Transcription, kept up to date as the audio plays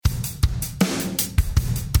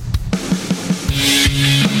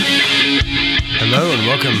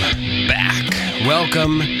Welcome back.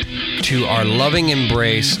 Welcome to our loving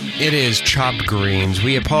embrace. It is Chopped Greens.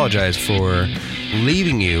 We apologize for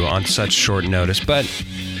leaving you on such short notice, but,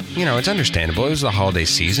 you know, it's understandable. It was the holiday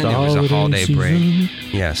season. It was a holiday break.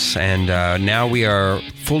 Yes, and now we are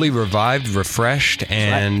fully revived, refreshed,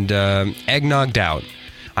 and eggnogged out.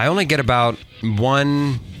 I only get about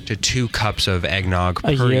 1 to 2 cups of eggnog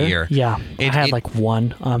per year. Yeah, I had like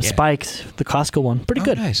one. Spikes, the Costco one. Pretty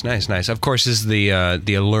good. Nice. Of course, this is the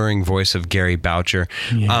alluring voice of Gary Boucher.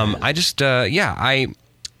 Yeah.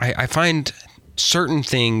 I find certain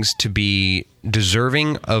things to be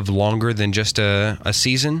deserving of longer than just a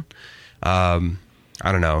season. I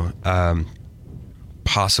don't know.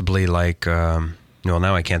 Possibly like, well,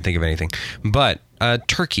 now I can't think of anything. But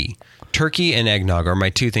turkey. Turkey and eggnog are my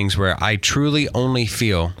 2 things where I truly only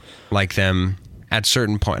feel like them at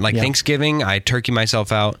certain point. Like Thanksgiving, I turkey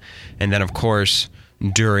myself out. And then, of course,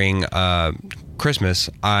 during Christmas,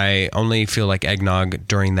 I only feel like eggnog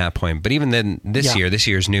during that point. But even then, this year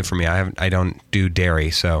is new for me. I don't do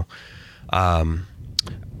dairy. So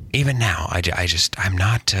even now, I'm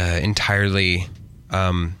not entirely...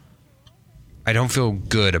 I don't feel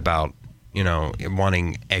good about,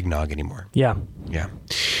 wanting eggnog anymore. Yeah.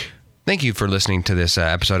 Thank you for listening to this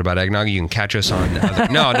episode about eggnog. You can catch us on...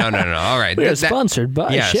 No. All right. We are sponsored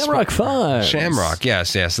by Shamrock Farms. Shamrock,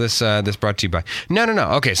 yes. This brought to you by... No.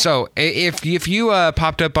 Okay, so if you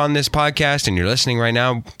popped up on this podcast and you're listening right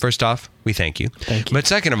now, first off, we thank you. Thank you. But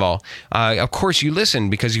second of all, of course, you listened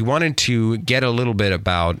because you wanted to get a little bit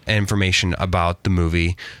about information about the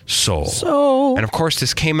movie Soul. And of course,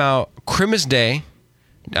 this came out Christmas Day,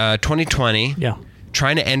 2020. Yeah.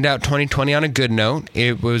 Trying to end out 2020 on a good note.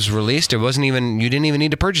 It was released. You didn't even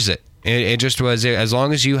need to purchase it. It just was, as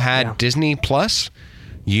long as you had Disney Plus,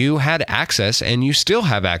 you had access, and you still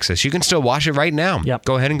have access. You can still watch it right now. Yep.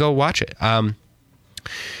 Go ahead and go watch it.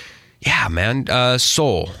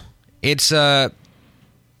 Soul. It's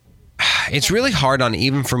really hard on,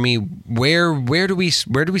 even for me, where do we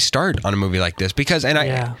start on a movie like this? Because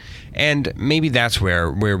and maybe that's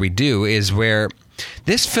where we do, is where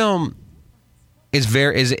this film is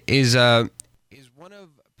one of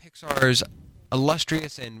Pixar's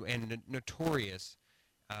illustrious and notorious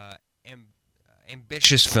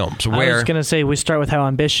ambitious films. Where I was going to say, we start with how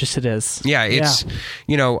ambitious it is. Yeah, it's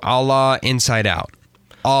a la Inside Out,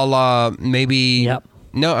 a la maybe. Yep.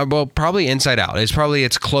 No, well, probably Inside Out. It's probably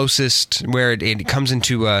its closest, where it comes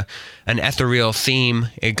into an ethereal theme.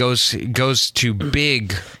 It goes to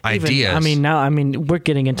big ideas. We're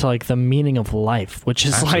getting into like the meaning of life, which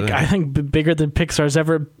is Absolutely. Like, I think bigger than Pixar's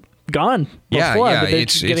ever gone before. Yeah.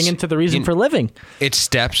 It's getting into the reason for living. It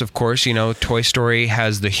steps, of course. Toy Story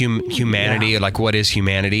has the humanity, like what is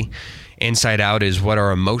humanity. Inside Out is what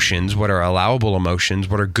are emotions, what are allowable emotions,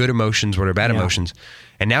 what are good emotions, what are bad emotions.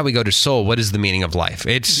 And now we go to Soul. What is the meaning of life?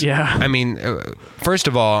 First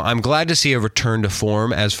of all, I'm glad to see a return to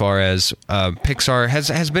form as far as Pixar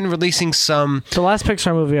has been releasing some. The last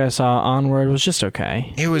Pixar movie I saw, Onward, was just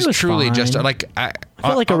okay. It was truly fine. Just like I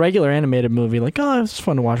felt like a regular animated movie. Like, it was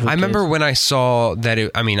fun to watch with I remember kids. when I saw that.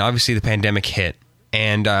 Obviously the pandemic hit,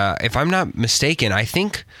 and if I'm not mistaken, I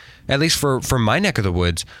think, at least for my neck of the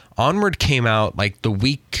woods, Onward came out like the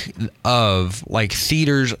week of like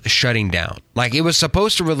theaters shutting down. Like, it was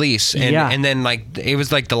supposed to release, and then like it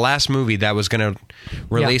was like the last movie that was going to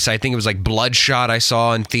release. I think it was like Bloodshot I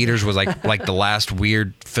saw in theaters was like the last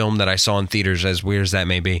weird film that I saw in theaters, as weird as that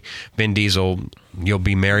may be. Vin Diesel, you'll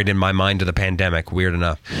be married in my mind to the pandemic. Weird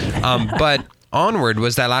enough. But Onward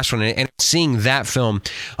was that last one, and seeing that film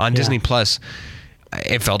on Disney Plus,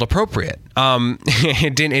 it felt appropriate.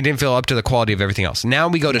 It didn't feel up to the quality of everything else. Now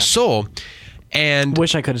we go to Soul, and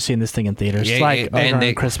wish I could have seen this thing in theaters,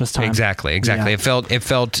 around Christmas time. Exactly. Yeah. It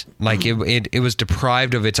felt like it was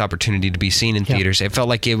deprived of its opportunity to be seen in theaters. It felt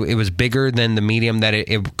like it was bigger than the medium that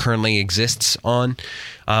it currently exists on.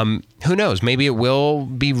 Who knows? Maybe it will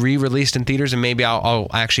be re-released in theaters, and maybe I'll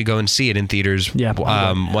actually go and see it in theaters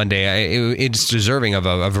one day. It's deserving of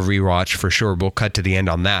a rewatch for sure. We'll cut to the end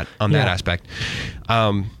on that aspect.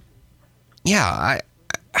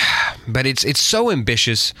 But it's so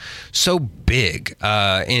ambitious, so big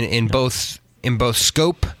in both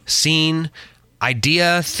scope, scene,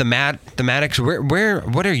 idea, thematics.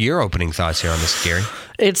 What are your opening thoughts here on this, Gary?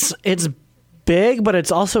 It's big, but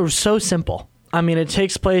it's also so simple. It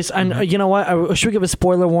takes place, and you know what? Should we give a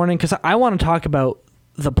spoiler warning? Because I want to talk about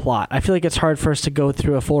the plot. I feel like it's hard for us to go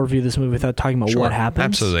through a full review of this movie without talking about what happens.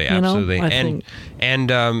 Absolutely.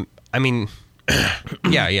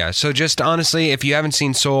 Yeah. So just honestly, if you haven't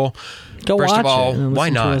seen Soul, Go first watch of all, it and why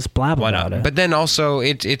listen to not? us blab Why about not? it. But then also,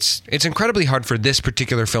 it's incredibly hard for this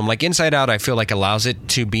particular film. Like Inside Out, I feel like allows it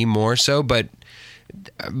to be more so, but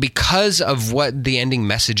because of what the ending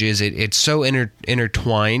message is, it's so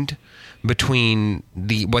intertwined between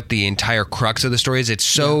what the entire crux of the story is. It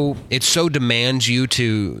so demands you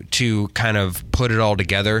to kind of put it all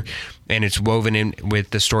together, and it's woven in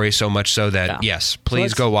with the story so much so that yes,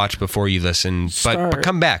 please go watch before you listen, but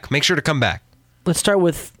come back. Make sure to come back. Let's start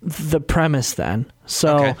with the premise then.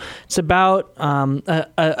 So it's about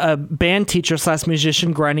a band teacher /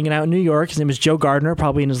 musician grinding it out in New York. His name is Joe Gardner,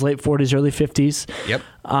 probably in his late 40s, early 50s. Yep.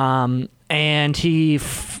 And he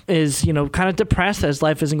is, kind of depressed that his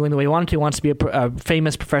life isn't going the way he wanted to. He wants to be a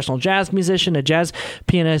famous professional jazz musician, a jazz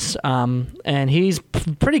pianist, and he's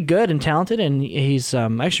pretty good and talented, and he's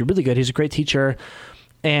actually really good. He's a great teacher,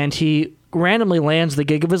 and he randomly lands the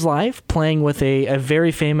gig of his life playing with a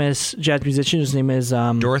very famous jazz musician whose name is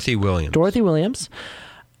Dorothy Williams.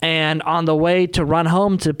 And on the way to run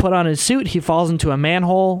home to put on his suit, he falls into a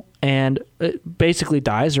manhole and basically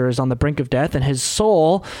dies or is on the brink of death, and his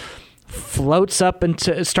soul floats up and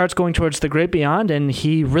starts going towards the great beyond, and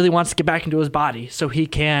he really wants to get back into his body so he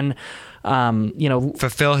can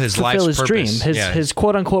fulfill his life's purpose. Dream, his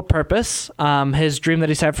quote unquote purpose, his dream that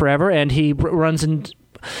he's had forever, and he runs in.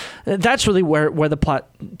 That's really where the plot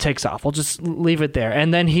takes off. I'll just leave it there.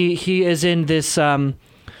 And then he is in this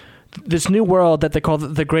this new world that they call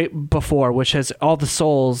the Great Before, which has all the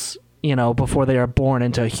souls, before they are born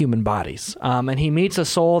into human bodies. And he meets a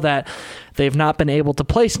soul that they've not been able to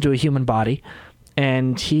place into a human body.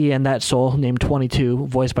 And he and that soul, named 22,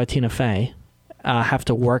 voiced by Tina Fey, have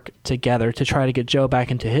to work together to try to get Joe back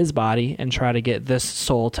into his body and try to get this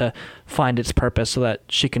soul to find its purpose so that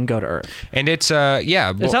she can go to Earth. And it's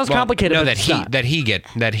it sounds complicated. No, but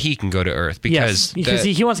that he can go to Earth because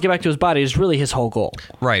he wants to get back to his body is really his whole goal.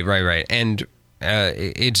 Right. And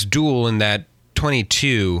it's dual in that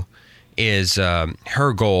 22 is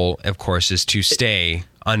her goal, of course, is to stay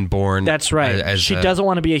unborn. That's right. She doesn't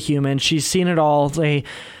want to be a human. She's seen it all. They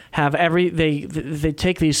have they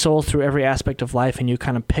take these souls through every aspect of life, and you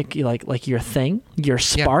kind of pick like your thing, your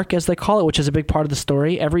spark, as they call it, which is a big part of the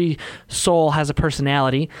story. Every soul has a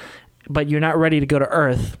personality, but you're not ready to go to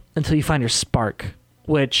Earth until you find your spark,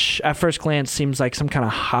 which at first glance seems like some kind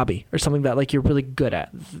of hobby or something that like you're really good at,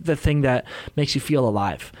 the thing that makes you feel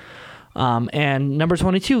alive. And number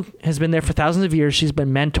 22 has been there for thousands of years. She's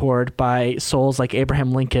been mentored by souls like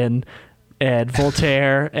Abraham Lincoln and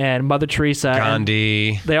Voltaire and Mother Teresa.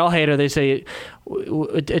 Gandhi. They all hate her. They say,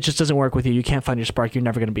 it just doesn't work with you. You can't find your spark. You're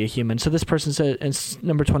never going to be a human. So this person said, and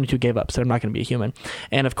number 22 gave up, said, I'm not going to be a human.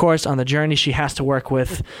 And of course, on the journey, she has to work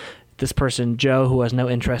with this person, Joe, who has no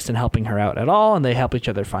interest in helping her out at all, and they help each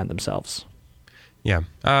other find themselves. Yeah.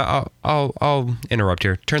 I'll interrupt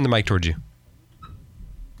here. Turn the mic towards you.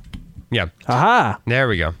 Yeah. Aha. There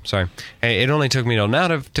we go. Sorry. It only took me till now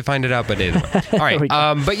to find it out, but anyway. All right.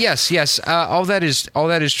 But yes. All that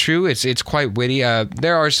is true. It's quite witty.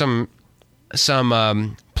 There are some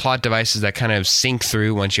plot devices that kind of sink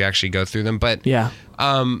through once you actually go through them. But yeah.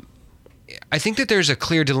 I think that there's a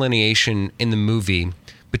clear delineation in the movie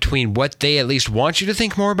between what they at least want you to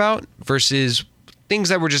think more about versus things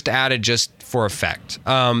that were just added just for effect.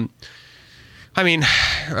 I mean,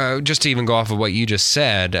 just to even go off of what you just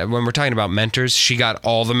said, when we're talking about mentors, she got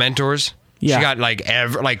all the mentors. Yeah. She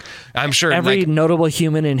got I'm sure every notable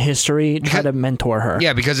human in history tried to mentor her.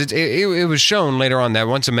 Yeah, because it was shown later on that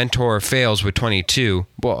once a mentor fails with 22,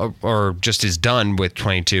 or just is done with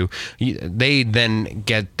 22, they then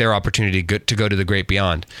get their opportunity to go to the great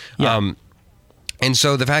beyond. Yeah. And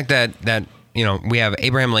so the fact that we have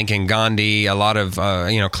Abraham Lincoln, Gandhi, a lot of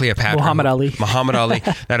Cleopatra, Muhammad Ali,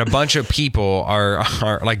 that a bunch of people are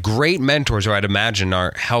like great mentors who I'd imagine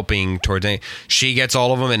are helping towards it. She gets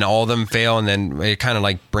all of them and all of them fail, and then it kind of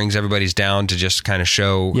like brings everybody's down to just kind of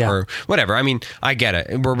show her whatever. I mean, I get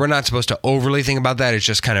it. We're not supposed to overly think about that. It's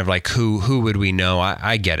just kind of like who would we know?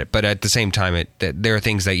 I get it, but at the same time, there are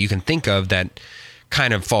things that you can think of that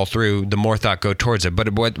kind of fall through. The more thought go towards it, but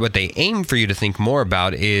what they aim for you to think more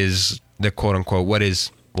about is the quote unquote, what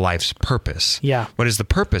is life's purpose? Yeah. What is the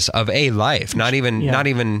purpose of a life? Not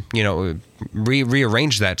even,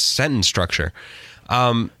 rearrange that sentence structure.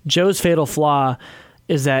 Joe's fatal flaw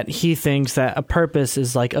is that he thinks that a purpose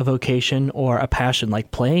is like a vocation or a passion,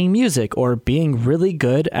 like playing music or being really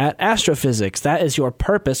good at astrophysics. That is your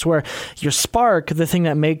purpose, where your spark, the thing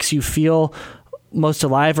that makes you feel most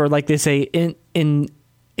alive, or like they say in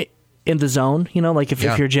the zone, like if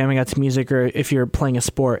you're jamming out to music or if you're playing a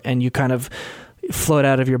sport and you kind of float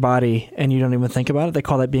out of your body and you don't even think about it. They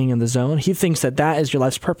call that being in the zone. He thinks that that is your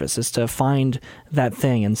life's purpose, is to find that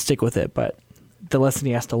thing and stick with it. But the lesson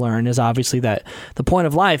he has to learn is obviously that the point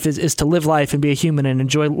of life is to live life and be a human and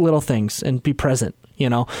enjoy little things and be present.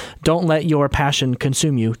 Don't let your passion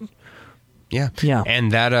consume you. Yeah.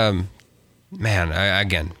 And that, man,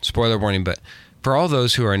 again, spoiler warning, but for all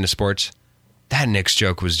those who are into sports, that Knicks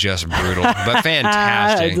joke was just brutal, but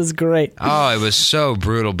fantastic. It was great. Oh, it was so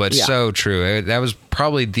brutal, but so true. That was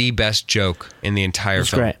probably the best joke in the entire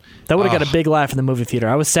film. Great. That would have got a big laugh in the movie theater.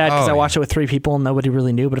 I was sad because I watched it with 3 people and nobody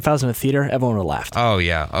really knew, but if I was in a theater, everyone would have laughed. Oh,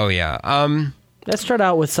 yeah. Let's start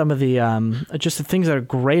out with some of the just the things that are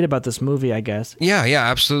great about this movie, I guess. Yeah,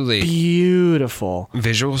 absolutely. Beautiful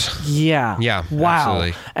visuals. Yeah. Wow.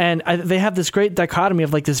 Absolutely. And they have this great dichotomy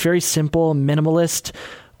of like this very simple, minimalist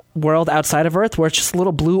world outside of Earth, where it's just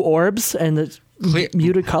little blue orbs and the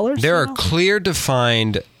muted colors. There are clear,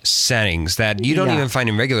 defined settings that you don't even find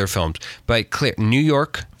in regular films. But clear, New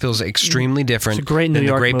York feels extremely different it's a great New than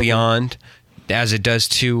York The Great movie. Beyond, as it does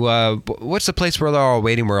to what's the place where they're all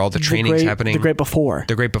waiting, where all the training's happening? The Great Before.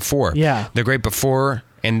 The Great Before. Yeah. The Great Before,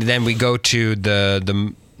 and then we go to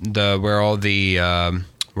the where all the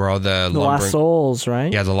Lost Souls,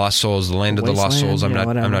 right? Yeah, the Lost Souls, the Land of the Lost Souls. I'm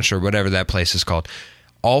not sure, whatever that place is called.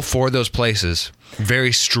 All 4 of those places,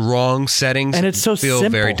 very strong settings, and it's so feel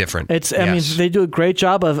simple. very different. I mean, they do a great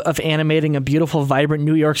job of animating a beautiful, vibrant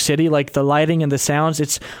New York City, like the lighting and the sounds.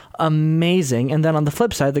 It's amazing. And then on the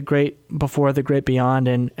flip side, The Great Before, The Great Beyond,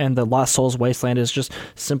 and the Lost Souls Wasteland is just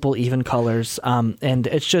simple, even colors. And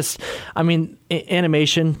it's just, I mean,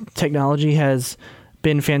 animation technology has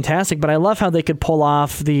been fantastic, but I love how they could pull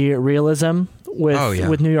off the realism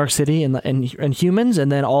with New York City and humans,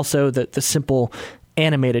 and then also the simple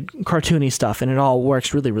animated cartoony stuff, and it all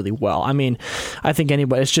works really, really well. I mean, I think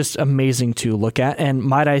it's just amazing to look at, and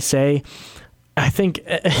might I say, I think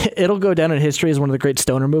it'll go down in history as one of the great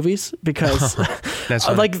stoner movies because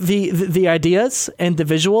like the ideas and the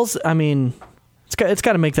visuals, I mean, it's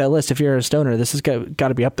got to make that list. If you're a stoner, this has got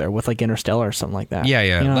to be up there with like Interstellar or something like that. Yeah.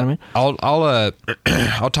 You know what I mean?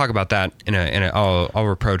 I'll talk about that I'll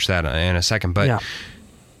approach that in a second, but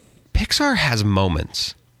Pixar has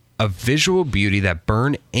moments of visual beauty that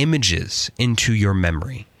burn images into your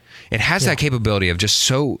memory. It has that capability of just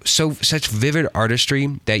such vivid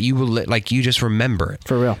artistry that you will you just remember it.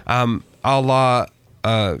 For real.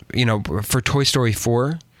 For Toy Story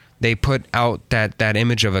 4, they put out that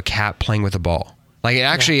image of a cat playing with a ball. Like it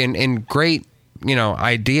actually in great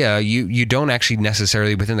idea, you don't actually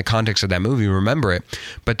necessarily within the context of that movie remember it,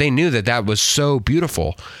 but they knew that was so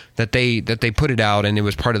beautiful that they put it out, and it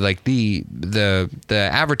was part of like the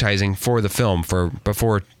advertising for the film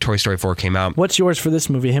before Toy Story 4 came out. What's yours for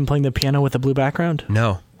this movie? Him playing the piano with a blue background?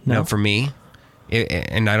 No, for me,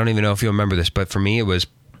 and I don't even know if you'll remember this, but for me it was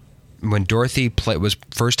when Dorothy was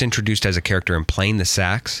first introduced as a character and playing the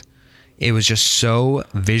sax. It was just so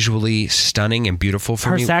visually stunning and beautiful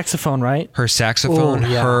for me. Her saxophone, right? Her saxophone,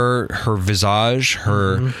 her visage,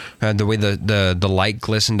 the way the light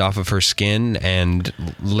glistened off of her skin and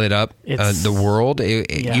lit up the world.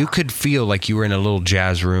 You could feel like you were in a little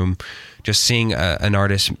jazz room, just seeing an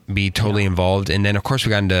artist be totally involved. And then, of course,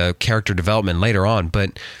 we got into character development later on,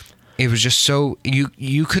 but it was just so you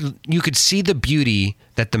could see the beauty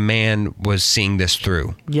that the man was seeing this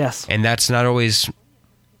through. Yes, and that's not always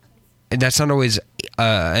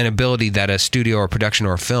an ability that a studio or production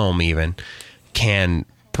or a film even can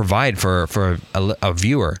provide for a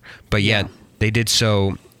viewer, but yet they did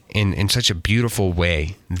so in such a beautiful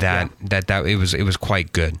way that it was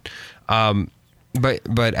quite good.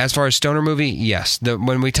 But as far as stoner movie, yes,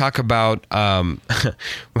 when we talk about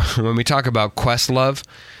Questlove,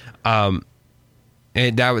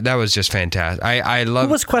 that was just fantastic. I love.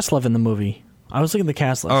 Who was Questlove in the movie? I was looking at the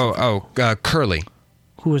cast list. Curly.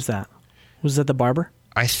 Who was that? Was that the barber?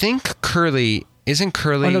 I think Curly isn't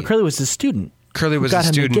Curly. Oh no, Curly was the student. Curly was the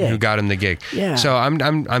student who got him the gig. Yeah. So I'm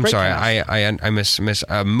Great sorry. cast. I miss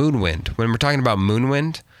Moonwind. When we're talking about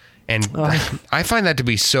Moonwind, and I find that to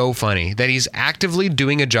be so funny that he's actively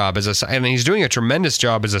doing a job and he's doing a tremendous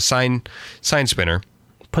job as a sign spinner.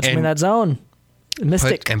 Puts him in that zone.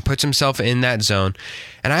 Mystic. Puts himself in that zone.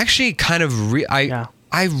 And I actually kind of I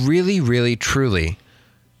really, really, truly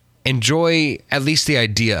enjoy at least the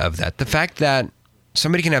idea of that. The fact that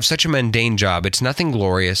somebody can have such a mundane job. It's nothing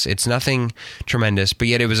glorious. It's nothing tremendous, but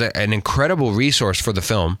yet it was an incredible resource for the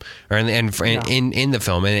film, in the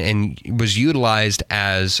film, and was utilized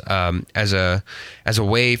as a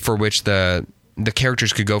way for which the the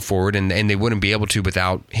characters could go forward, and they wouldn't be able to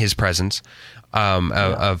without his presence.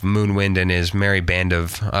 Of Moonwind and his merry band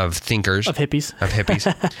of thinkers. Of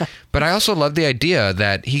hippies. But I also love the idea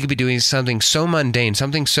that he could be doing something so mundane,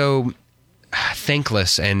 something so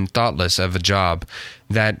thankless and thoughtless of a job,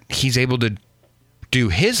 that he's able to do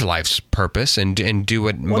his life's purpose and do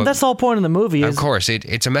what... Well, that's the whole point of the movie. Of course.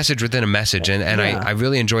 It's a message within a message. And I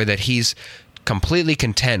really enjoy that he's completely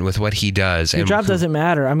content with what he does. Your job doesn't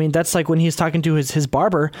matter. I mean, that's like when he's talking to his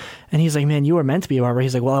barber, and he's like, man, you were meant to be a barber.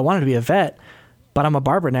 He's like, well, I wanted to be a vet, but I'm a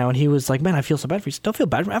barber now. And he was like, man, I feel so bad for you. Don't feel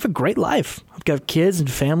bad for me. I have a great life. I've got kids and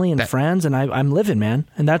family and friends, and I'm living, man.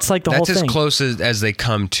 And that's like the whole thing. That's as close as they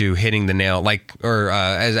come to hitting the nail,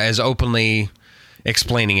 as openly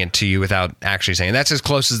explaining it to you without actually saying it. That's as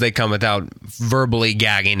close as they come without verbally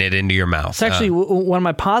gagging it into your mouth. It's actually one of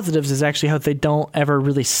my positives is actually how they don't ever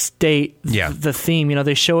really state the theme. You know,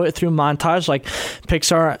 they show it through montage. Like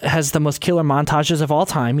Pixar has the most killer montages of all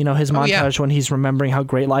time. You know, his montage when he's remembering how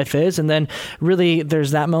great life is. And then really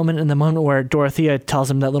there's that moment in the moment where Dorothea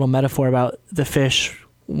tells him that little metaphor about the fish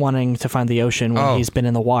wanting to find the ocean when he's been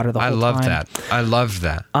in the water the whole time. I love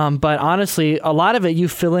that. But honestly, a lot of it you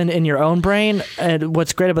fill in your own brain. And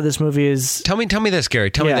what's great about this movie is... Tell me this, Gary.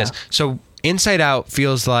 Tell me this. So Inside Out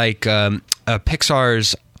feels like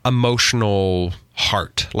Pixar's emotional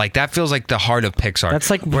heart. Like that feels like the heart of Pixar. That's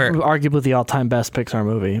like arguably the all-time best Pixar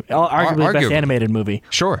movie. Arguably the best animated movie.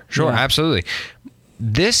 Sure, absolutely.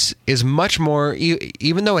 This is much more,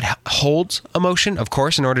 even though it holds emotion, of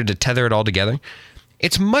course, in order to tether it all together,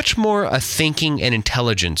 it's much more a thinking and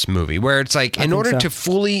intelligence movie, where it's like, in order to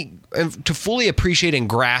fully appreciate and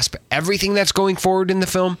grasp everything that's going forward in the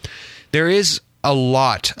film, there is a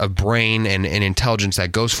lot of brain and intelligence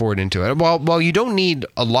that goes forward into it. While you don't need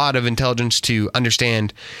a lot of intelligence to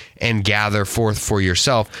understand and gather forth for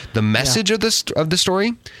yourself the message of the story,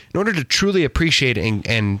 in order to truly appreciate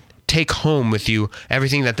and take home with you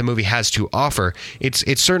everything that the movie has to offer, it's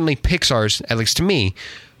certainly Pixar's, at least to me,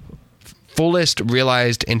 fullest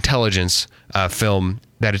realized intelligence film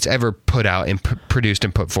that it's ever put out and produced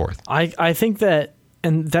and put forth. I think that,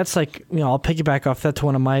 and that's like, you know, I'll piggyback off that to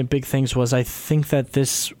one of my big things was I think that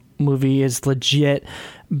this movie is legit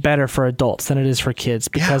better for adults than it is for kids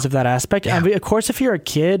because of that aspect. I mean, of course, if you're a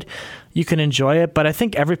kid, you can enjoy it, but I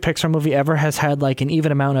think every Pixar movie ever has had like an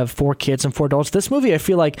even amount of 4 kids and 4 adults. This movie, I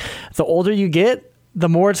feel like the older you get, the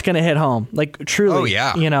more it's going to hit home. Like, truly. Oh,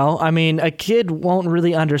 yeah. You know, I mean, a kid won't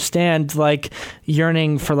really understand, like,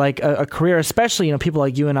 yearning for, like, a career, especially, you know, people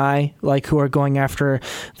like you and I, like, who are going after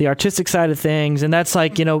the artistic side of things. And that's,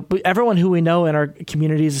 like, you know, everyone who we know in our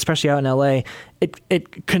communities, especially out in LA,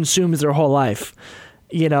 it consumes their whole life,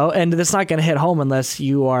 you know? And it's not going to hit home unless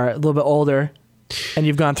you are a little bit older and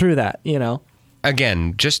you've gone through that, you know?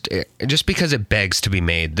 Again, just because it begs to be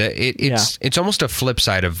made, it's almost a flip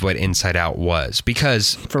side of what Inside Out was.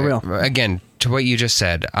 Because, for real, again, to what you just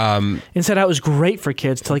said, Inside Out was great for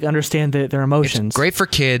kids to like understand their emotions. It's great for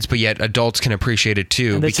kids, but yet adults can appreciate it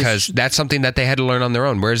too, because that's something that they had to learn on their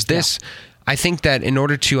own. Whereas this, I think that in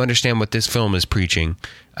order to understand what this film is preaching,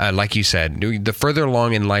 like you said, the further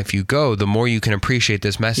along in life you go, the more you can appreciate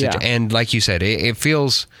this message. And like you said, it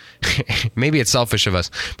feels, maybe it's selfish of us,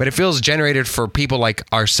 but it feels generated for people like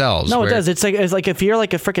ourselves. No, it does. It's like if you're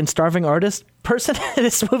like a freaking starving artist person,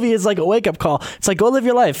 this movie is like a wake up call. It's like, go live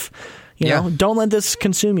your life. You know, don't let this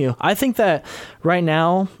consume you. I think that right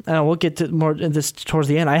now, and we'll get to more of this towards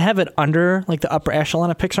the end, I have it under like the upper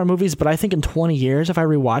echelon of Pixar movies, but I think in 20 years, if I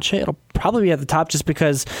rewatch it, it'll probably be at the top just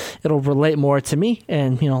because it'll relate more to me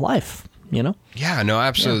and, you know, life, you know? Yeah, no,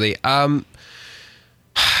 absolutely. Yeah.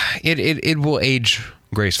 It will age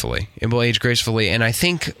gracefully. It will age gracefully. And I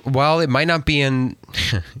think while it might not be on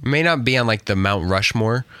like the Mount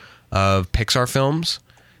Rushmore of Pixar films,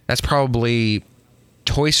 that's probably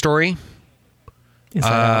Toy Story,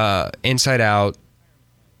 Inside Out,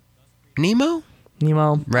 Nemo,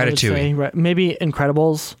 Ratatouille, maybe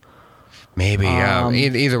Incredibles. Maybe,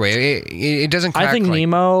 either way, it doesn't crack. I think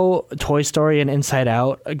Nemo, Toy Story, and Inside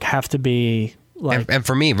Out have to be like. And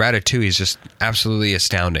for me, Ratatouille is just absolutely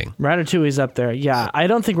astounding. Ratatouille's up there. Yeah, I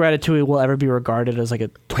don't think Ratatouille will ever be regarded as like a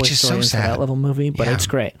Toy Story Inside Out level movie, but it's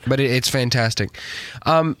great. But it's fantastic.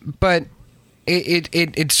 But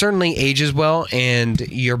it certainly ages well, and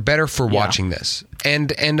you're better for watching this.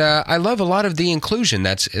 And I love a lot of the inclusion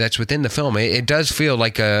that's within the film. It does feel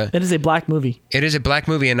like it is a black movie. It is a black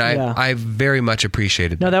movie, and I very much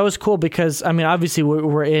appreciated that. No, that was cool because, I mean, obviously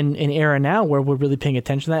we're in an era now where we're really paying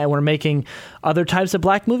attention to that, and we're making other types of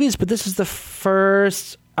black movies, but this is the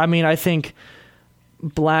first, I mean, I think,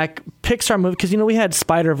 black Pixar movie, because, you know, we had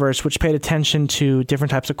Spider-Verse, which paid attention to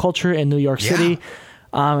different types of culture in New York City.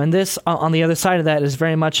 And this, on the other side of that, is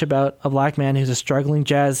very much about a black man who's a struggling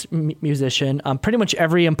jazz musician. Pretty much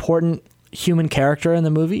every important human character in the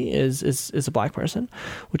movie is a black person,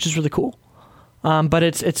 which is really cool. But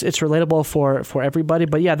it's relatable for everybody.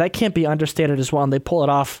 But yeah, that can't be understated as well, and they pull it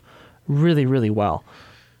off really, really well.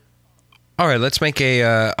 All right, let's make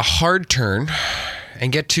a hard turn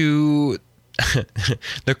and get to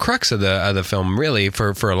the crux of the film, really,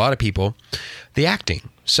 for a lot of people, the acting.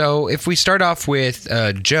 So if we start off with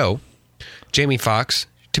Jamie Foxx,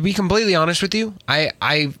 to be completely honest with you, I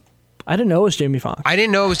didn't know it was Jamie Foxx. I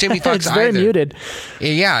didn't know it was Jamie Foxx. It's very either. muted.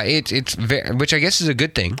 Yeah, it's very, which I guess is a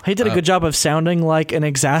good thing. He did a good job of sounding like an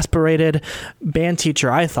exasperated band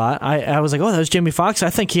teacher, I thought. I was like, oh, that was Jamie Foxx. I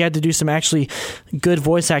think he had to do some actually good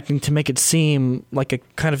voice acting to make it seem like a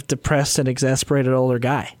kind of depressed and exasperated older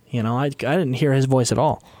guy. You know, I didn't hear his voice at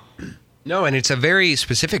all. No, and it's a very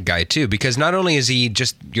specific guy, too, because not only is he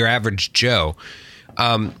just your average Joe,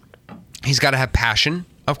 he's got to have passion,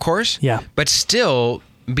 of course. Yeah. But still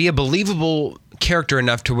be a believable character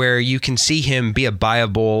enough to where you can see him be a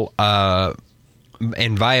viable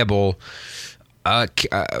and viable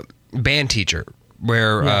band teacher,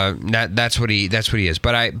 where that's what he is.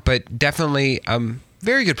 But definitely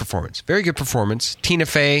very good performance. Very good performance. Tina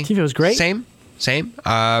Fey was great. Same.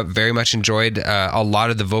 Very much enjoyed a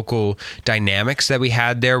lot of the vocal dynamics that we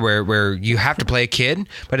had there, where you have to play a kid,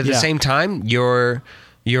 but at the same time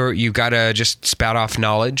you've got to just spout off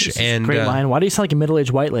knowledge. And great line. Why do you sound like a middle-aged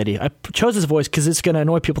white lady? I chose this voice because it's going to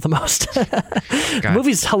annoy people the most. The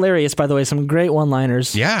movie's hilarious, by the way. Some great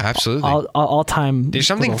one-liners. Yeah, absolutely. All time. There's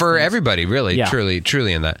something for everybody, really,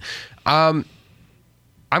 truly in that. I'm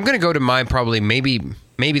going to go to my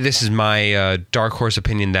maybe this is my dark horse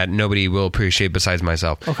opinion that nobody will appreciate besides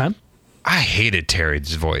myself. Okay. I hated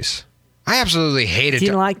Terry's voice. I absolutely hated. Do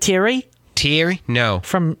you like Terry? Terry? No.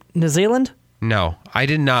 From New Zealand? No, I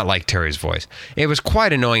did not like Terry's voice. It was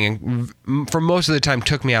quite annoying, and for most of the time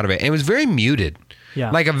took me out of it. And it was very muted.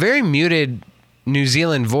 Yeah. Like a very muted New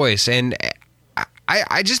Zealand voice, and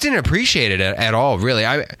I just didn't appreciate it at all, really.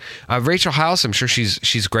 Rachel House, I'm sure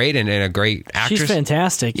she's great and a great actress. She's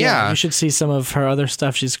fantastic. Yeah. You should see some of her other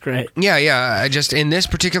stuff. She's great. Yeah. I just, in this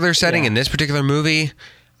particular setting, in this particular movie,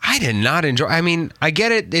 I did not enjoy. I mean, I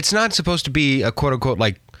get it. It's not supposed to be a quote unquote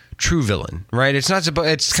like true villain, right? It's not supposed.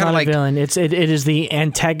 It's kind of like a villain. It is the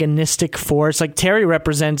antagonistic force. Like Terry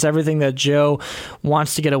represents everything that Joe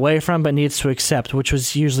wants to get away from, but needs to accept, which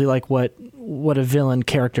was usually like what a villain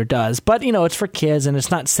character does. But it's for kids, and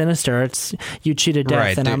it's not sinister. It's you cheated death,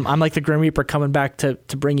 right, and I'm like the Grim Reaper coming back to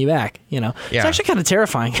bring you back. It's actually kind of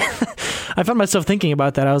terrifying. I found myself thinking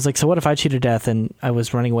about that. I was like, so what if I cheated death and I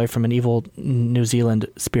was running away from an evil New Zealand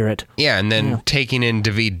spirit? Yeah, and then taking in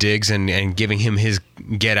Daveed Diggs and giving him his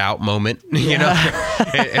get out moment,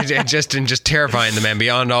 and just terrifying the man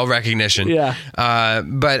beyond all recognition. Yeah.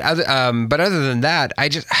 But other than that, I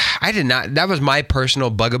did not. That was my personal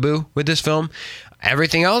bugaboo with this film.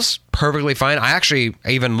 Everything else perfectly fine. I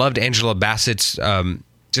even loved Angela Bassett's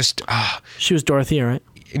she was Dorothea, right?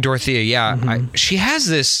 Dorothea, yeah. Mm-hmm. She has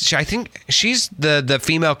this. I think she's the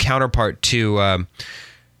female counterpart to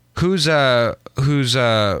who's why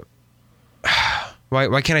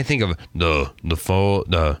can't I think of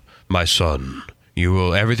my son? You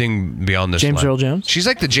will everything beyond this. James Earl Jones. She's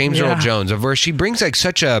like the James Earl Jones of where she brings like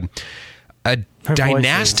such a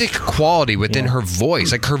dynastic quality within her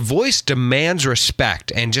voice. Like her voice demands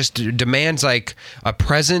respect and just demands like a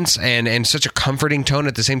presence and such a comforting tone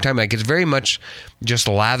at the same time. Like it's very much just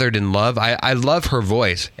lathered in love. I love her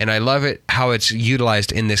voice, and I love it how it's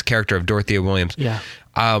utilized in this character of Dorothea Williams. Yeah.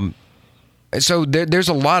 So there's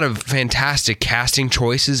a lot of fantastic casting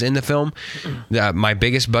choices in the film. My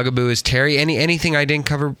biggest bugaboo is Terry. Anything I didn't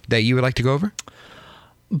cover that you would like to go over?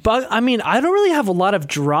 But I mean, I don't really have a lot of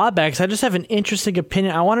drawbacks. I just have an interesting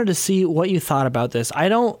opinion. I wanted to see what you thought about this. I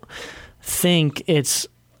don't think it's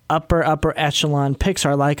upper echelon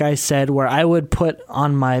Pixar, like I said, where I would put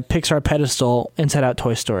on my Pixar pedestal Inside Out,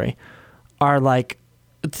 Toy Story, are like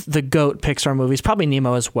the GOAT Pixar movies, probably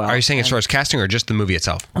Nemo as well. Are you saying as far as casting or just the movie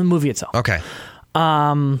itself? The movie itself. Okay.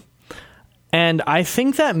 And I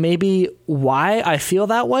think that maybe why I feel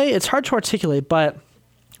that way, it's hard to articulate, but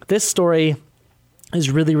this story is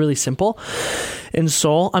really, really simple in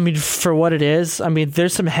soul. I mean, for what it is, I mean,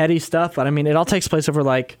 there's some heady stuff, but I mean, it all takes place over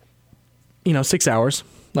 6 hours,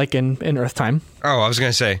 like in Earth time. Oh, I was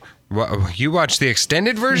going to say, you watched the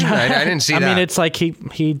extended version? I didn't see that. I mean, it's like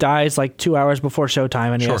he dies 2 hours before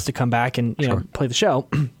showtime, and he has to come back and play the show.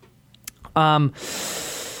 But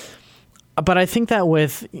I think that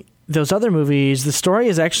with those other movies, the story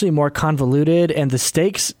is actually more convoluted, and the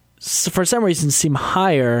stakes for some reason seem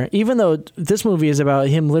higher, even though this movie is about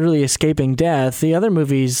him literally escaping death. The other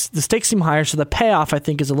movies, the stakes seem higher, so the payoff I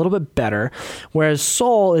think is a little bit better. Whereas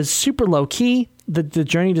Soul is super low key. The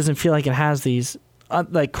journey doesn't feel like it has these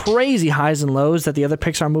like crazy highs and lows that the other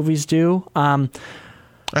Pixar movies do.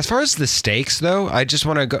 As far as the stakes, though, I just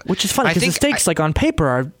want to go... Which is funny, because the stakes, like, on paper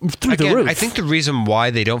are through the roof. I think the reason why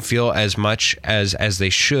they don't feel as much as they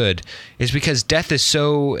should is because death is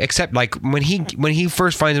so... Except, like, when he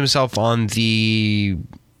first finds himself on the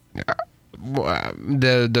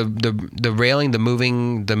railing, the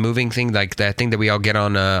moving thing, like that thing that we all get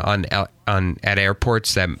on at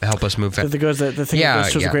airports that help us move. The thing that goes to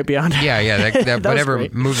the great beyond. That whatever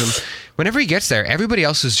moves him. Whenever he gets there, everybody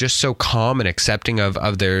else is just so calm and accepting of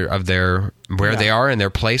their where they are in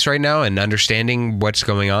their place right now and understanding what's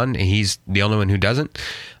going on. And he's the only one who doesn't.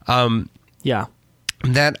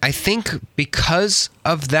 That I think because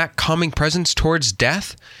of that calming presence towards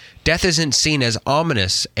death isn't seen as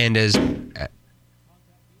ominous and as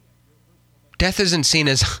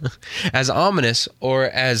as ominous or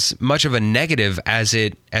as much of a negative as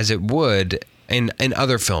it would in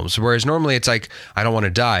other films. Whereas normally it's like, I don't want to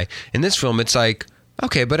die. In this film, it's like,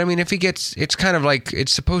 okay, but I mean, if he gets, it's kind of like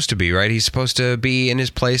it's supposed to be, right? He's supposed to be in his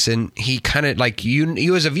place, and he kind of like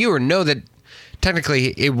you as a viewer know that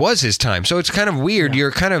technically it was his time. So it's kind of weird.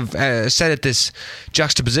 You're kind of set at this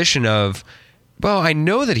juxtaposition of, well, I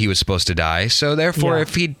know that he was supposed to die, so therefore,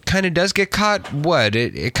 if he kind of does get caught,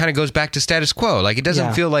 it kind of goes back to status quo. Like, it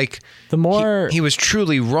doesn't feel like the more he was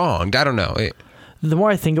truly wronged. I don't know. The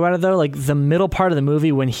more I think about it, though, like the middle part of the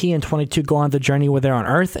movie when he and 22 go on the journey where they're on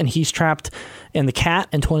Earth and he's trapped in the cat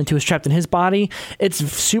and 22 is trapped in his body, it's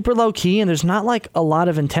super low key and there's not like a lot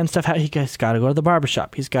of intense stuff. He's got to go to the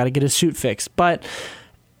barbershop. He's got to get his suit fixed. But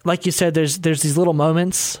like you said, there's these little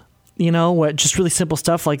moments, what just really simple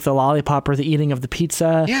stuff like the lollipop or the eating of the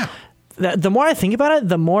pizza. Yeah. The more I think about it,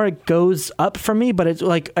 the more it goes up for me, but it's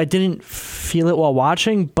like I didn't feel it while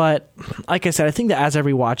watching. But like I said, I think that as I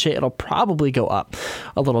rewatch it, it'll probably go up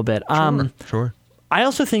a little bit. Sure. I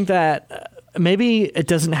also think that maybe it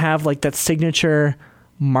doesn't have like that signature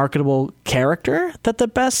marketable character that the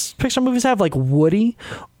best Pixar movies have, like Woody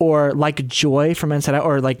or like Joy from Inside Out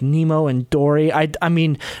or like Nemo and Dory. I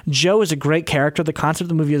mean, Joe is a great character. The concept of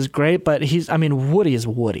the movie is great, but Woody is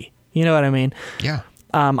Woody. You know what I mean? Yeah.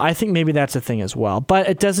 I think maybe that's a thing as well, but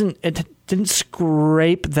it didn't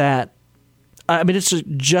scrape that. I mean, it's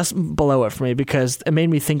just below it for me because it made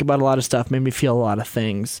me think about a lot of stuff, made me feel a lot of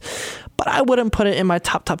things, but I wouldn't put it in my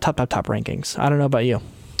top rankings. I don't know about you.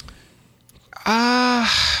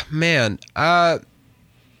 Man.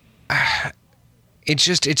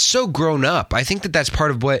 It's so grown up. I think that's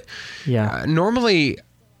part of what. Yeah. Normally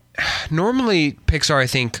Pixar, I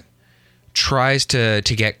think, tries to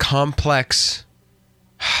get complex.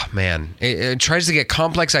 Man, it tries to get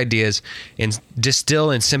complex ideas and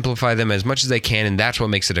distill and simplify them as much as they can, and that's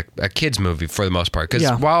what makes it a kids movie for the most part.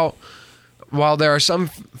 Because while there are some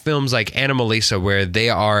films like Anomalisa where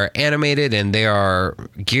they are animated and they are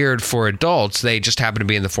geared for adults, they just happen to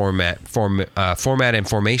be in the format and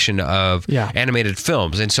formation of animated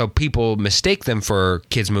films, and so people mistake them for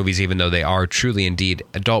kids movies even though they are truly indeed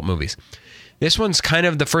adult movies. This one's kind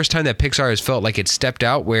of the first time that Pixar has felt like it stepped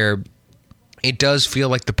out where it does feel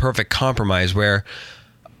like the perfect compromise where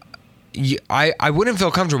I wouldn't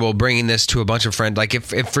feel comfortable bringing this to a bunch of friends. Like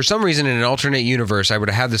if for some reason in an alternate universe I were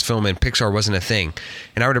to have this film and Pixar wasn't a thing,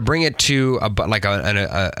 and I were to bring it to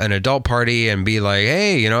an adult party and be like,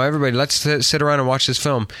 hey, everybody, let's sit around and watch this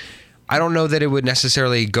film. I don't know that it would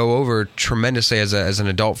necessarily go over tremendously as an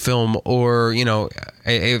adult film, or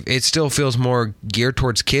it still feels more geared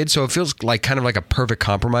towards kids. So it feels like kind of like a perfect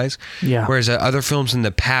compromise. Yeah. Whereas other films in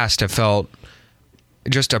the past have felt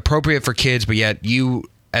just appropriate for kids, but yet you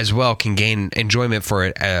as well can gain enjoyment for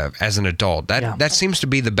it as an adult. That seems to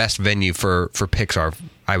be the best venue for Pixar,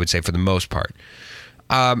 I would say, for the most part.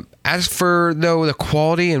 As for the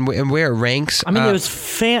quality and where it ranks, I mean, it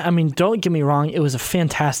was don't get me wrong, it was a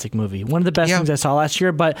fantastic movie. One of the best things I saw last year,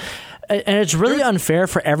 and it's really unfair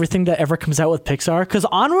for everything that ever comes out with Pixar, because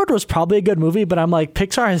Onward was probably a good movie, but I'm like,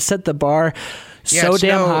 Pixar has set the bar so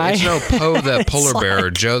damn high. It's no Poe the polar bear or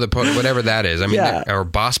Joe the whatever that is. I mean, or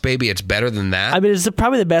Boss Baby, it's better than that. I mean, it's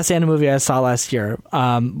probably the best animated movie I saw last year,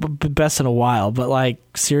 best in a while, but like,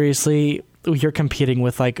 seriously, you're competing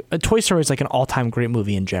with like Toy Story is like an all-time great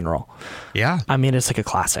movie in general. Yeah. I mean, it's like a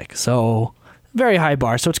classic. So very high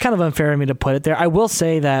bar. So it's kind of unfair of me to put it there. I will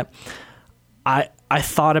say that I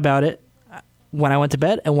thought about it when I went to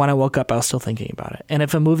bed, and when I woke up, I was still thinking about it. And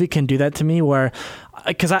if a movie can do that to me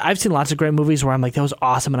because I've seen lots of great movies where I'm like, that was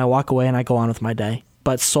awesome, and I walk away and I go on with my day.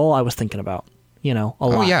 But Soul, I was thinking about. a lot.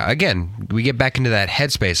 Oh yeah, again, we get back into that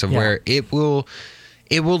headspace of where it will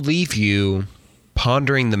leave you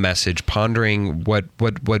pondering the message, pondering what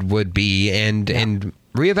would be, and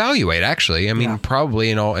reevaluate. Actually, I mean, probably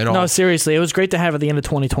in all. No, seriously, it was great to have at the end of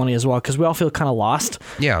 2020 as well, because we all feel kind of lost.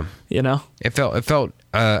 Yeah, it felt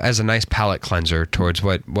as a nice palate cleanser towards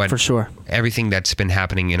what for sure everything that's been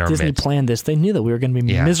happening in our Disney midst. planned this. They knew that we were going to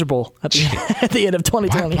be miserable at the end of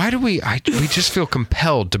 2020. Why do we just feel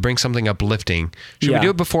compelled to bring something uplifting? Should we do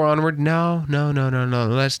it before Onward? No.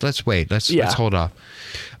 Let's wait. Let's hold off.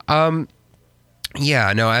 As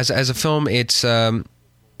a film, it's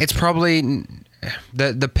probably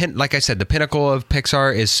like I said, the pinnacle of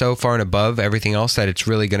Pixar is so far and above everything else that it's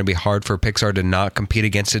really going to be hard for Pixar to not compete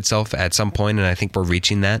against itself at some point, and I think we're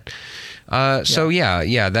reaching that. So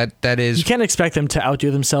that is. You can't expect them to outdo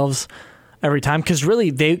themselves every time, because really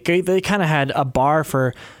they kind of had a bar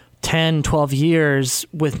for 10, 12 years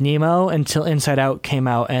with Nemo until Inside Out came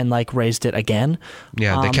out and like raised it again.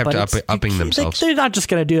 Yeah, they kept upping themselves. They're not just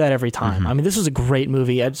going to do that every time. Mm-hmm. I mean, this was a great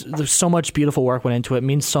movie. There's so much beautiful work went into it. It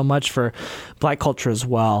means so much for Black culture as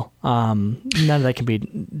well. None of that can be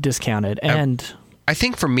discounted. And I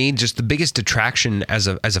think for me, just the biggest detraction as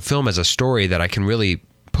a film, as a story that I can really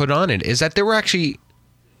put on it is that there were actually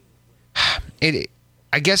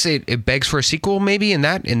I guess it begs for a sequel, maybe in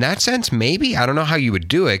that sense. Maybe I don't know how you would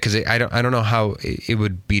do it, because I don't know how it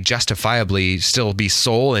would be justifiably still be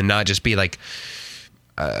Soul and not just be like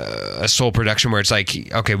a Soul production where it's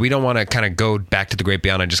like, okay, we don't want to kind of go back to the Great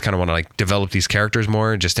Beyond. I just kind of want to like develop these characters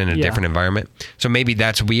more, just in a different environment. So maybe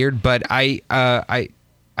that's weird, but I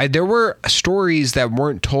there were stories that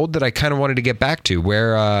weren't told that I kind of wanted to get back to,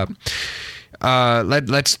 where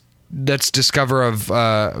let's discover of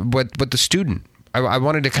what the student. I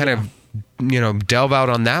wanted to kind of, delve out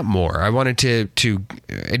on that more. I wanted to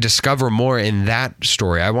discover more in that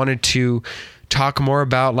story. I wanted to talk more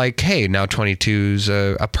about like, hey, now 22's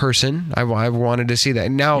a person. I wanted to see that.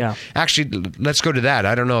 Now, actually, let's go to that.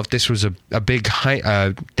 I don't know if this was a big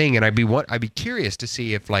thing, and I'd be curious to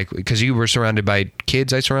see if, like, because you were surrounded by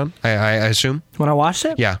kids, I assume. When I watched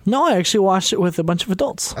it? Yeah. No, I actually watched it with a bunch of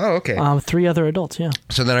adults. Oh, okay. 3 other adults, yeah.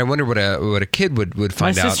 So then I wonder what a kid would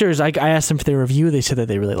find out. My sisters, I asked them for their review. They said that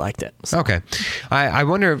they really liked it. So. Okay. I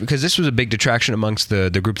wonder, because this was a big detraction amongst the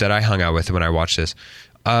group that I hung out with when I watched this.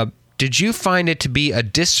 Did you find it to be a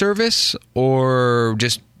disservice, or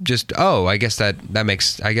just I guess that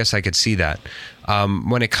makes, I guess I could see that.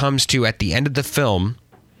 When it comes to at the end of the film,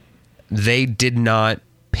 they did not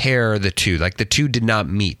pair the two. Like, the two did not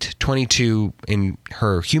meet. 22 in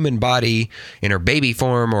her human body, in her baby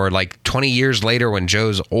form, or like 20 years later when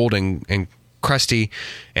Joe's old and crusty,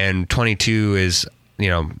 and 22 is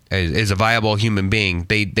a viable human being.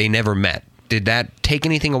 They never met. Did that take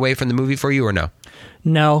anything away from the movie for you, or no?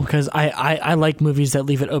 No, because I like movies that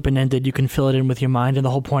leave it open-ended. You can fill it in with your mind, and the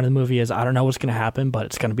whole point of the movie is, I don't know what's going to happen, but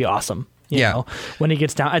it's going to be awesome. You know, when he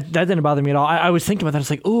gets down, that didn't bother me at all. I was thinking about that. It's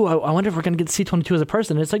like, ooh, I wonder if we're going to get to see 22 as a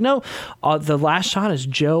person. And it's like, no, the last shot is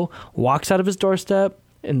Joe walks out of his doorstep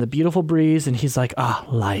in the beautiful breeze, and he's like,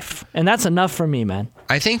 life. And that's enough for me, man.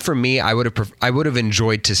 I think for me, I would have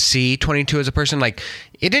enjoyed to see 22 as a person. Like,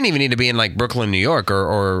 it didn't even need to be in like Brooklyn, New York,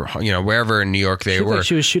 or wherever in New York they were. Like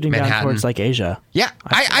she was shooting Manhattan. Down towards like Asia. Yeah,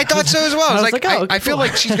 I thought so as well. I was like, I feel cool.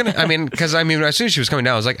 like she's gonna. I mean, because as soon as she was coming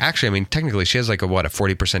down, I was like, actually, technically, she has like a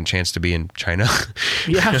 40% chance to be in China.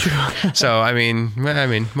 Yeah, true. So I mean,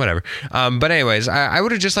 whatever. But anyways, I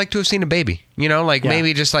would have just liked to have seen a baby.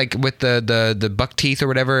 Maybe just like with the buck teeth or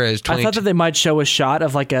whatever. As 22. I thought that they might show a shot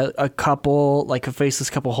of like a couple, like a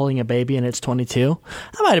faceless couple holding a baby, and it's 22.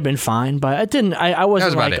 That might have been fine, but it didn't. I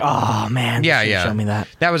wasn't like, oh man, show me that.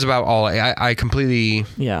 That was about all. I completely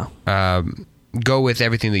go with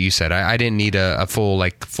everything that you said. I didn't need a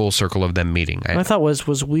full circle of them meeting. What I thought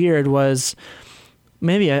was weird was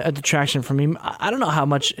maybe a detraction for me. I don't know how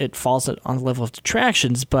much it falls on the level of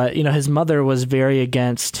detractions, but his mother was very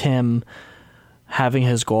against him having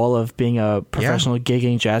his goal of being a professional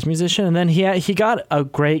gigging jazz musician, and then he got a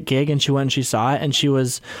great gig, and she went and she saw it, and she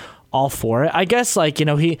was all for it. I guess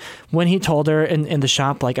when he told her in the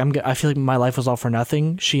shop, like, I feel like my life was all for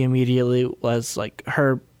nothing, she immediately was like,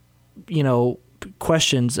 her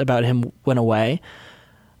questions about him went away,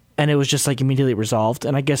 and it was just like immediately resolved.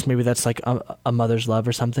 And I guess maybe that's like a mother's love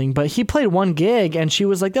or something. But he played one gig, and she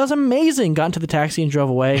was like, that was amazing, got into the taxi and drove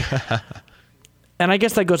away. And I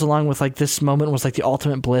guess that goes along with like this moment was like the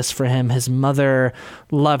ultimate bliss for him. His mother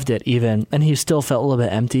loved it even, and he still felt a little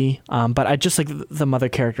bit empty. But I just like the mother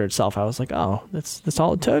character itself. I was like, oh, that's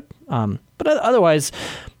all it took. But otherwise,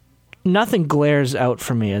 nothing glares out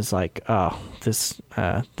for me as like, oh, this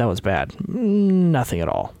that was bad. Nothing at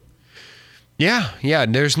all. Yeah.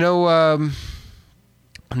 There's no.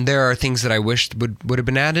 There are things that I wish would have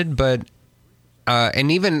been added, but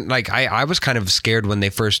and even like I was kind of scared when they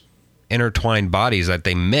first intertwined bodies that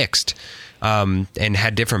they mixed. And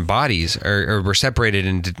had different bodies or were separated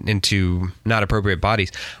into not appropriate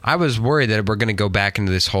bodies. I was worried that we're going to go back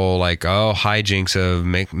into this whole like, hijinks of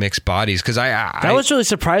mixed bodies. Cause that was really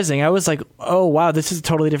surprising. I was like, oh wow, this is a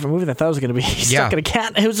totally different movie than I thought it was going to be. He's stuck in a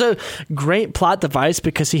cat. It was a great plot device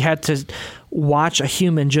because he had to watch a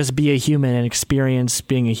human just be a human and experience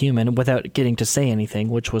being a human without getting to say anything,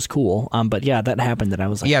 which was cool. But yeah, that happened and I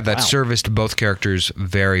was like, that serviced both characters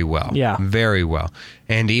very well. Yeah. Very well.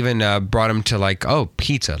 And even brought him to like,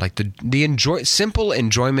 pizza, like the simple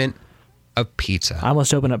enjoyment of pizza. I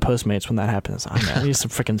almost opened up Postmates when that happens. I need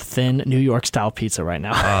some freaking thin New York style pizza right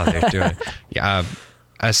now. Oh, they're doing it. Yeah.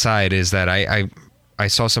 Aside is that I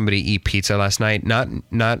saw somebody eat pizza last night,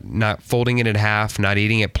 not folding it in half, not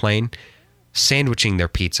eating it plain, sandwiching their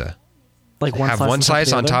pizza. Like one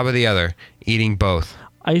slice on top of the other, eating both.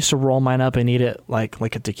 I used to roll mine up and eat it like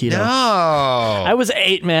a taquito. No. I was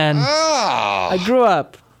 8, man. Oh. I grew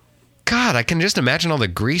up. God, I can just imagine all the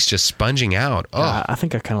grease just sponging out. Oh. I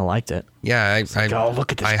think I kind of liked it. Yeah,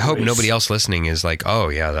 look at this. I hope nobody else listening is like, oh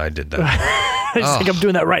yeah, I did that. I just think I'm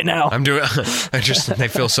doing that right now. I'm doing. They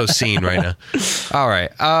feel so seen right now. All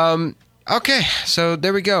right. Okay. So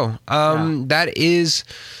there we go. That is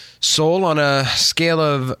Soul on a scale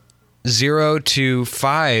of 0 to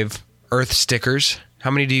 5 Earth stickers.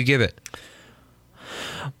 How many do you give it?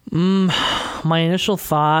 My initial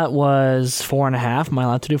thought was 4.5. Am I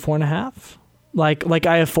allowed to do 4.5? Like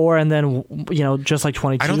I have 4, and then just like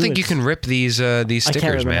 22. I don't think you can rip these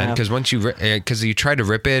stickers, man. Because once you try to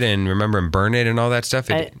rip it and remember and burn it and all that stuff.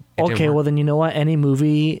 Okay, well then you know what? Any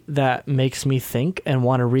movie that makes me think and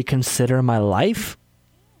want to reconsider my life,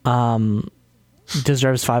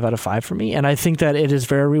 deserves 5 out of 5 for me. And I think that it is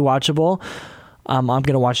very rewatchable. I'm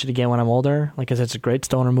gonna watch it again when I'm older. Like I said, it's a great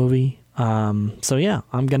stoner movie. So yeah,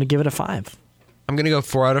 I'm gonna give it a 5. I'm gonna go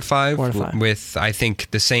 4 out of 5. 4 out of 5. With I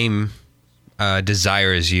think the same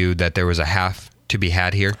desire as you that there was a half to be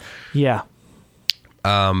had here. Yeah.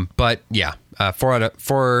 But yeah, 4 out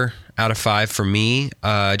of 5 for me.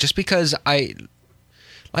 Just because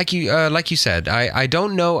like you said, I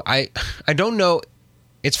don't know. I don't know.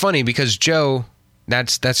 It's funny because Joe.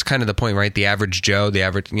 That's kind of the point, right? The average Joe, the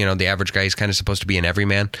average guy is kind of supposed to be an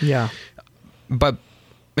everyman. Yeah. But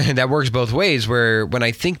that works both ways, where when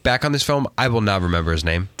I think back on this film, I will not remember his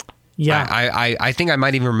name. Yeah. I think I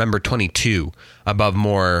might even remember 22 above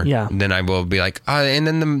more than I will be like, and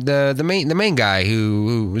then the main guy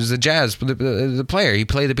who was the jazz, the player, he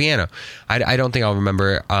played the piano. I don't think I'll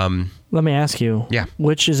remember. Let me ask you. Yeah.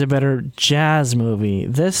 Which is a better jazz movie?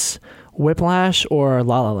 This, Whiplash, or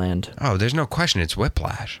La La Land? Oh, there's no question. It's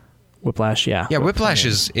Whiplash. Whiplash, yeah. Yeah, Whiplash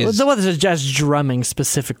is... Well, there's jazz drumming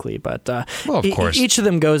specifically, but well, of course. Each of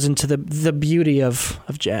them goes into the beauty of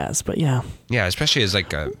jazz, but yeah. Yeah, especially as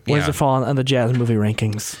like a... Where does it fall on the jazz movie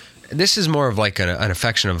rankings? This is more of like an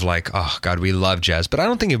affection of like, oh God, we love jazz, but I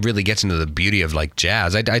don't think it really gets into the beauty of like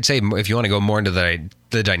jazz. I'd say if you want to go more into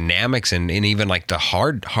the dynamics and even like the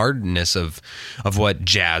hardness of what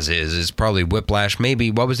jazz is probably Whiplash.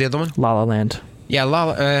 Maybe, what was the other one? La La Land. Yeah, La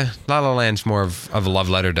La Land's more of a love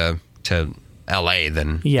letter to L.A.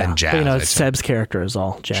 than jazz. But Seb's character is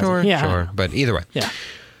all jazz. Sure. But either way. Yeah.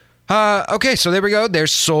 Okay, so there we go.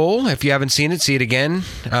 There's Soul. If you haven't seen it, see it again,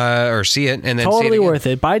 or see it and then totally see it again. worth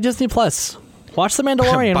it. Buy Disney Plus. Watch The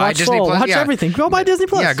Mandalorian. Watch Disney Soul. Watch everything. Go buy Disney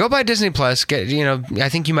Plus. Yeah, go buy Disney Plus. I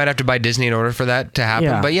think you might have to buy Disney in order for that to happen.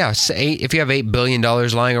 Yeah. But yeah, if you have $8 billion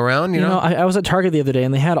lying around, you know. I was at Target the other day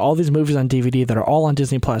and they had all these movies on DVD that are all on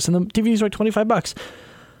Disney Plus, and the DVDs are like $25.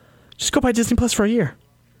 Just go buy Disney Plus for a year.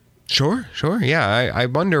 Sure. Yeah, I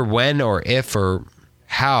wonder when or if or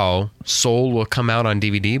how Soul will come out on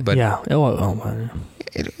DVD, but yeah,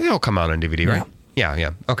 it'll come out on DVD, right?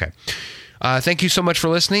 Yeah. Okay. Thank you so much for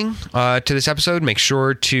listening to this episode. Make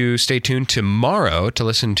sure to stay tuned tomorrow to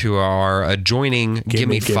listen to our adjoining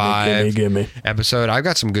Gimme 5 episode. I've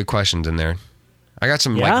got some good questions in there. I got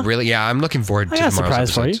some I'm looking forward to tomorrow's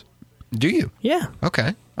surprise episodes. For you. Do you? Yeah.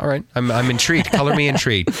 Okay. All right. I'm intrigued. Color me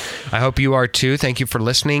intrigued. I hope you are too. Thank you for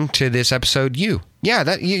listening to this episode. You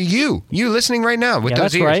listening right now with those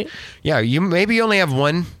that's ears. right. Yeah. You maybe only have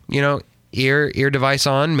one, ear device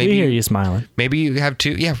on. Maybe we hear you smiling. Maybe you have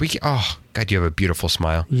two. Yeah. Oh God, you have a beautiful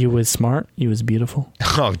smile. You was smart. You was beautiful.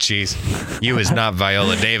 Oh jeez. You is not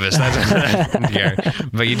Viola Davis. That's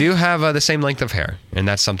but you do have the same length of hair, and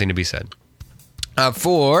that's something to be said.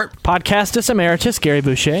 For Podcastus Emeritus, Gary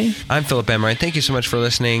Boucher. I'm Philip Emmerine. Thank you so much for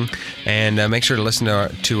listening, and make sure to listen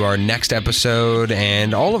to our next episode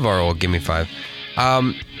and all of our old Gimme 5.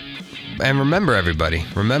 And remember, everybody,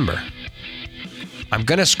 I'm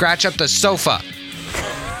gonna scratch up the sofa.